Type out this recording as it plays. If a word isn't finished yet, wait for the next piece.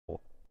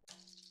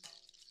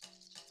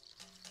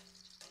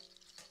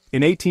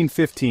In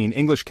 1815,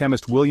 English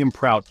chemist William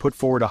Prout put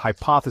forward a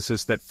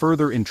hypothesis that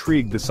further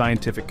intrigued the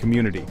scientific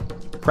community.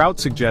 Prout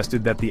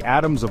suggested that the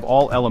atoms of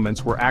all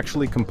elements were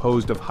actually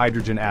composed of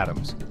hydrogen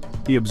atoms.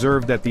 He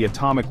observed that the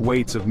atomic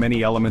weights of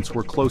many elements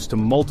were close to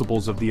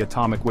multiples of the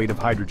atomic weight of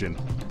hydrogen,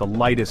 the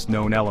lightest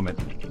known element.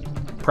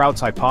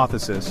 Prout's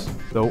hypothesis,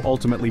 though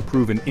ultimately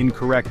proven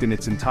incorrect in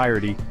its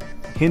entirety,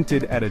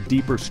 hinted at a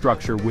deeper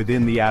structure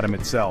within the atom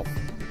itself.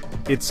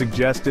 It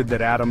suggested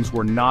that atoms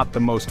were not the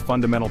most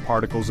fundamental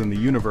particles in the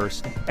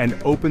universe and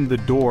opened the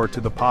door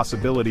to the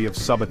possibility of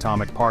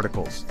subatomic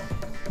particles.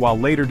 While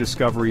later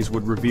discoveries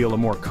would reveal a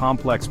more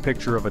complex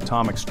picture of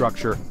atomic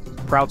structure,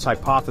 Prout's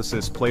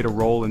hypothesis played a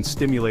role in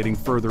stimulating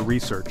further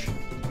research.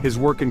 His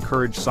work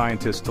encouraged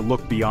scientists to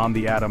look beyond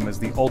the atom as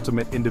the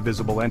ultimate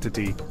indivisible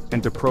entity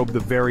and to probe the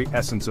very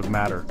essence of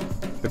matter.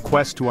 The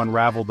quest to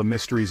unravel the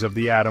mysteries of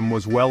the atom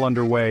was well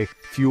underway,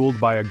 fueled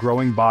by a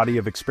growing body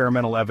of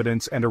experimental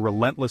evidence and a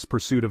relentless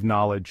pursuit of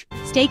knowledge.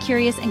 Stay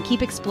curious and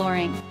keep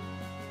exploring.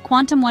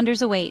 Quantum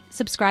wonders await.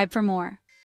 Subscribe for more.